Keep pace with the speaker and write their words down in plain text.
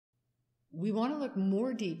We want to look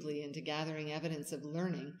more deeply into gathering evidence of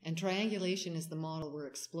learning, and triangulation is the model we're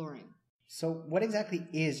exploring. So what exactly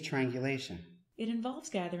is triangulation? It involves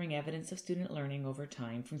gathering evidence of student learning over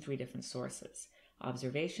time from 3 different sources: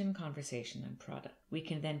 observation, conversation, and product. We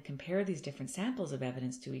can then compare these different samples of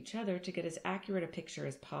evidence to each other to get as accurate a picture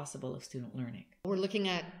as possible of student learning. We're looking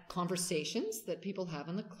at conversations that people have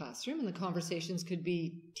in the classroom, and the conversations could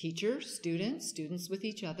be teachers, students with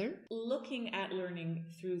each other. Looking at learning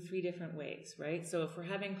through 3 different ways, right? So if we're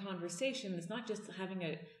having conversation, it's not just having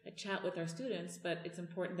a chat with our students, but it's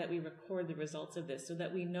important that we record the results of this so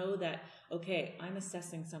that we know that, okay, I'm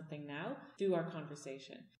assessing something now through our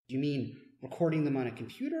conversation. Do you mean recording them on a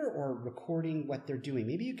computer or recording what they're doing?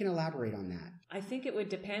 Maybe you can elaborate on that. I think it would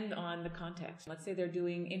depend on the context. Let's say they're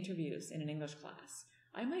doing interviews in an English class.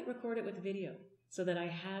 I might record it with video so that I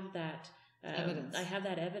have that evidence. I have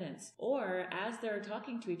that evidence. Or as they're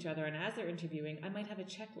talking to each other and as they're interviewing, I might have a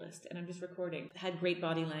checklist and I'm just recording. Had great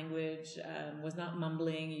body language, was not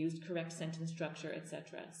mumbling, used correct sentence structure,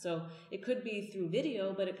 etc. So it could be through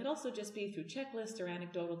video, but it could also just be through checklists or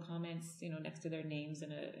anecdotal comments, next to their names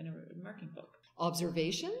in a marking book.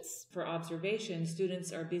 Observations? For observation,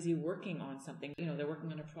 students are busy working on something. They're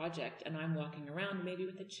working on a project and I'm walking around maybe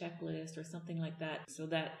with a checklist or something like that so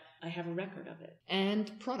that I have a record of it.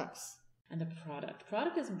 And products. And the product.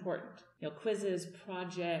 Product is important. Quizzes,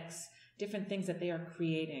 projects, different things that they are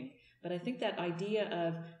creating. But I think that idea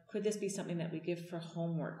of, could this be something that we give for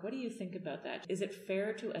homework? What do you think about that? Is it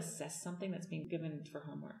fair to assess something that's being given for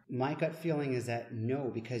homework? My gut feeling is that no,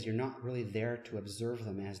 because you're not really there to observe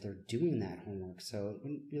them as they're doing that homework. So it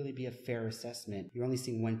wouldn't really be a fair assessment. You're only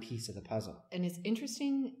seeing one piece of the puzzle. And it's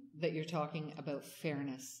interesting that you're talking about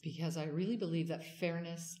fairness, because I really believe that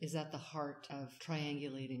fairness is at the heart of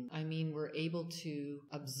triangulating. I mean, we're able to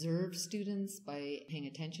observe students by paying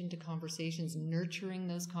attention to conversations, nurturing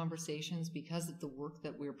those conversations because of the work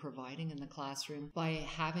that we're providing in the classroom, by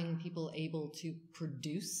having people able to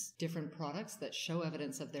produce different products that show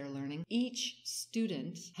evidence of their learning. Each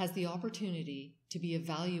student has the opportunity to be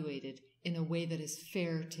evaluated in a way that is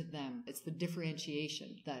fair to them. It's the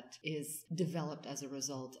differentiation that is developed as a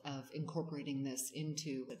result of incorporating this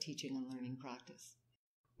into a teaching and learning practice.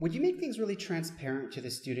 Would you make things really transparent to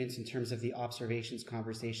the students in terms of the observations,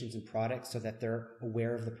 conversations, and products so that they're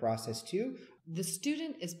aware of the process too? The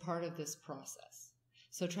student is part of this process,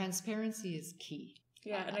 so transparency is key.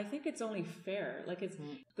 Yeah, and I think it's only fair, like it's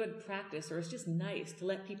good practice, or it's just nice to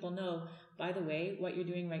let people know, by the way, what you're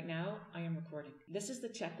doing right now, I am recording. This is the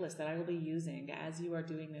checklist that I will be using as you are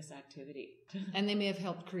doing this activity. And they may have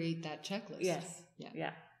helped create that checklist. Yes.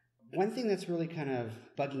 Yeah. One thing that's really kind of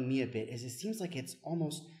bugging me a bit is it seems like it's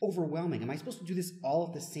almost overwhelming. Am I supposed to do this all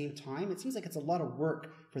at the same time? It seems like it's a lot of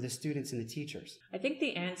work for the students and the teachers. I think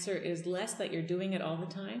the answer is less that you're doing it all the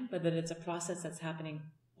time, but that it's a process that's happening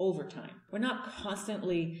over time. We're not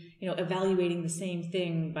constantly, evaluating the same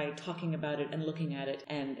thing by talking about it and looking at it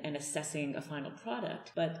and assessing a final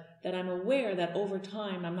product, but that I'm aware that over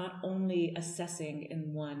time, I'm not only assessing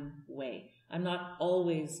in one way. I'm not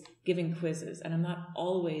always giving quizzes, and I'm not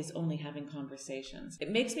always only having conversations.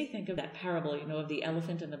 It makes me think of that parable, of the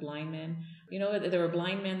elephant and the blind man. There were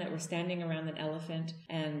blind men that were standing around an elephant,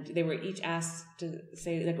 and they were each asked to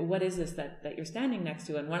say, like, what is this that you're standing next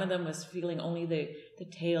to? And one of them was feeling only the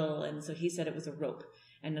tail, and so he said it was a rope.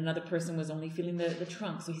 And another person was only feeling the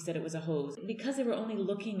trunk, so he said it was a hose. Because they were only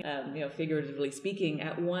looking, figuratively speaking,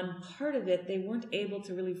 at one part of it, they weren't able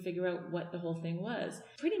to really figure out what the whole thing was.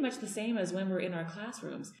 Pretty much the same as when we're in our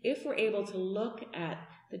classrooms. If we're able to look at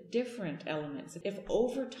the different elements, if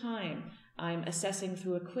over time I'm assessing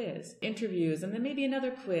through a quiz, interviews, and then maybe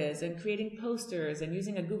another quiz, and creating posters and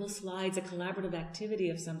using a Google Slides, a collaborative activity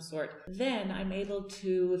of some sort, then I'm able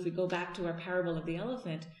to, if we go back to our parable of the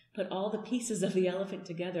elephant, put all the pieces of the elephant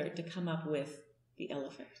together to come up with the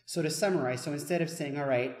elephant. So to summarize, instead of saying, all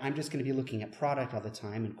right, I'm just going to be looking at product all the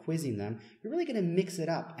time and quizzing them, you're really going to mix it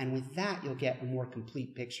up. And with that, you'll get a more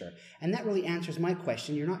complete picture. And that really answers my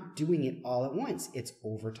question. You're not doing it all at once. It's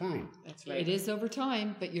over time. That's right. It is over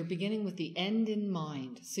time, but you're beginning with the end in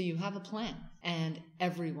mind. So you have a plan. And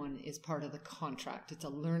everyone is part of the contract. It's a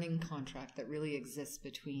learning contract that really exists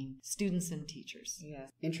between students and teachers.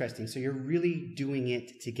 Yes. Interesting. So you're really doing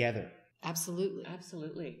it together. Absolutely.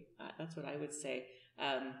 Absolutely. That's what I would say.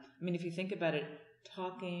 If you think about it,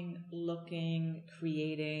 talking, looking,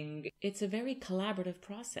 creating, it's a very collaborative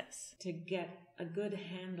process to get a good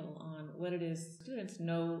handle on what it is students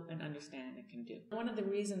know and understand and can do. One of the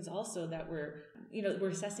reasons also that we're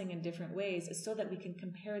assessing in different ways is so that we can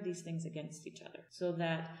compare these things against each other. So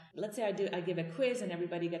that, let's say I give a quiz and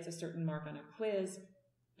everybody gets a certain mark on a quiz.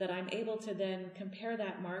 that I'm able to then compare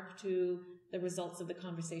that mark to the results of the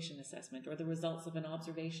conversation assessment or the results of an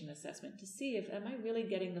observation assessment to see if, am I really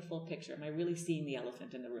getting the full picture? Am I really seeing the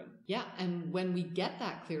elephant in the room? Yeah, and when we get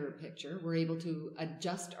that clearer picture, we're able to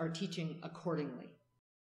adjust our teaching accordingly.